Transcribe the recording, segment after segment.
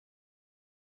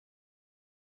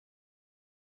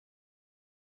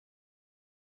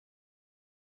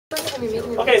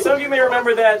Okay, some of you may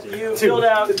remember that you filled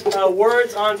out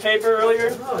words on paper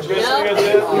earlier. No.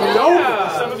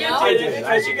 Some of you didn't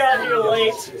because you got here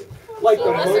late. Like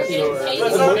the monkey.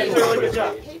 But some of you did a really good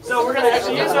job. So we're going to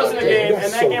actually use those in a game,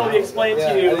 and that game will be explained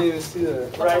to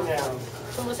you right now.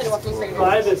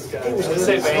 By this guy. Just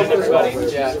say band, everybody.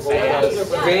 Yeah, band.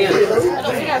 Okay.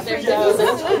 Did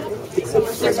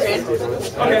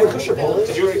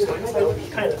you already explain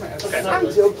it? Kind of.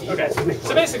 Okay.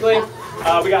 So basically,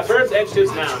 we got verbs,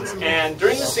 adjectives, nouns. And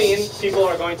during the scene, people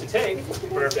are going to take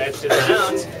verbs, adjectives, and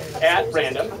nouns at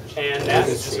random. And that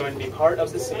is just going to be part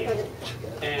of the scene.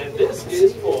 And this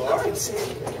is for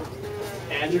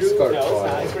Andrew, no, it's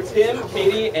not. It's for Tim,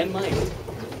 Katie, and Mike.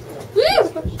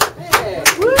 Woo!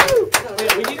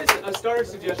 We need a starter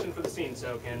suggestion for the scene,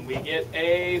 so can we get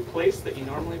a place that you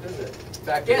normally visit?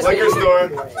 Factory. Liquor store.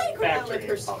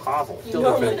 Factory.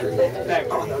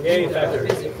 Factory. Yay, factory.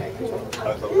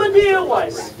 My dear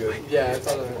wife, Yeah, it's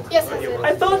on Yes,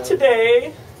 I thought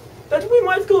today that we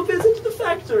might go visit the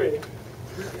factory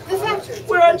the factory.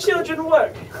 where our children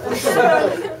work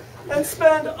and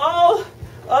spend all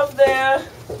of their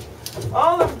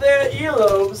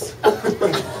earlobes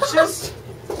just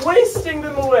wasting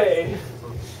them away.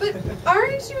 But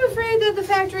aren't you afraid that the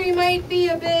factory might be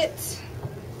a bit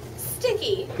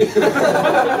sticky?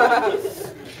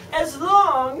 As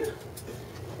long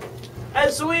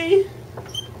as we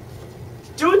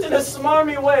do it in a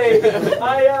smarmy way,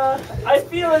 I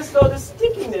feel as though the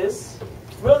stickiness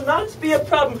will not be a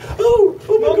problem. Oh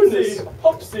my goodness.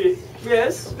 Hopsy.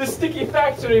 Yes? The sticky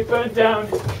factory burned down,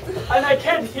 and I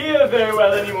can't hear very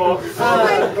well anymore. Oh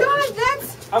my God,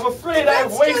 that's... I'm afraid I've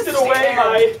That's wasted just away fair.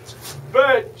 my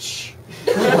birch.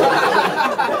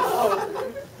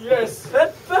 Yes,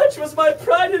 that birch was my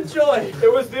pride and joy.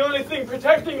 It was the only thing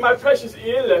protecting my precious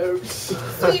earlobes.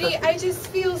 Sweetie, I just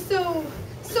feel so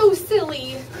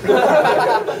silly.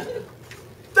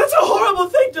 That's a horrible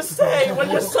thing to say when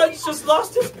your son's just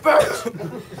lost his birch.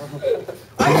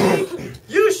 I think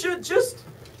you should just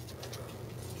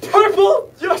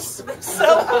purple yourself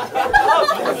up.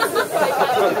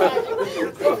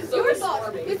 This is your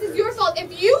fault. This is your fault.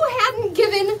 If you hadn't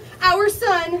given our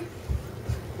son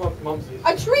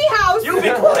a tree house... You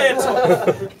be quiet.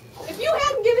 If you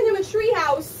hadn't given him a tree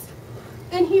house,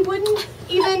 then he wouldn't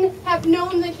even have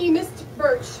known that he missed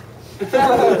birch.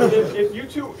 If you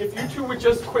two would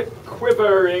just quit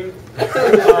quivering,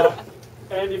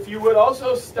 and if you would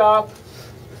also stop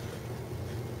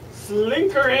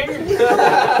slinkering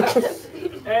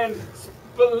and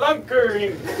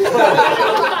spelunkering.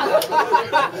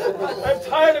 I'm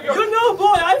tired of your... You know,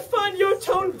 boy, I find your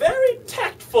tone very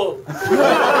tactful. Thank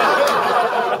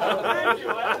you.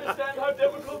 I understand how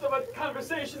difficult of a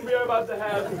conversation we are about to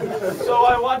have, so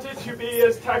I wanted to be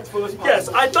as tactful as possible. Yes,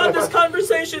 I thought this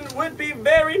conversation would be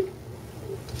very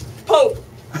Pope.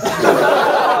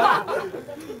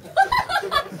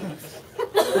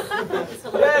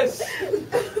 Yes.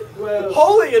 Well,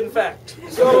 holy, in fact.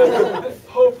 So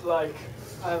Pope-like,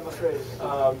 I'm afraid.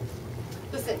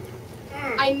 Listen,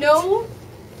 I know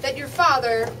that your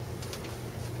father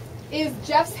is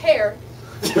Jeff's hair.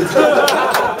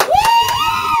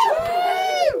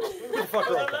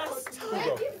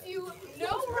 That gives you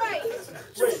no right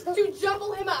to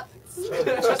jumble him up.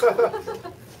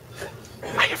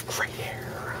 I have great hair.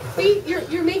 See,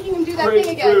 you're making him do that thing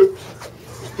again.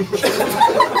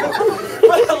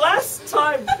 But the last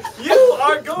time you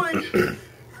are going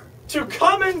to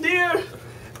commandeer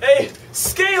a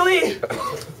scaly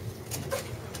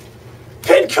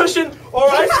pincushion, or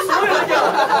I swear to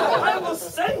God, I will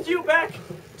send you back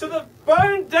to the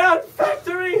burned down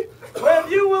factory where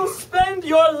you will spend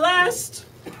your last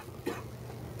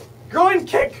groin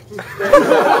kick.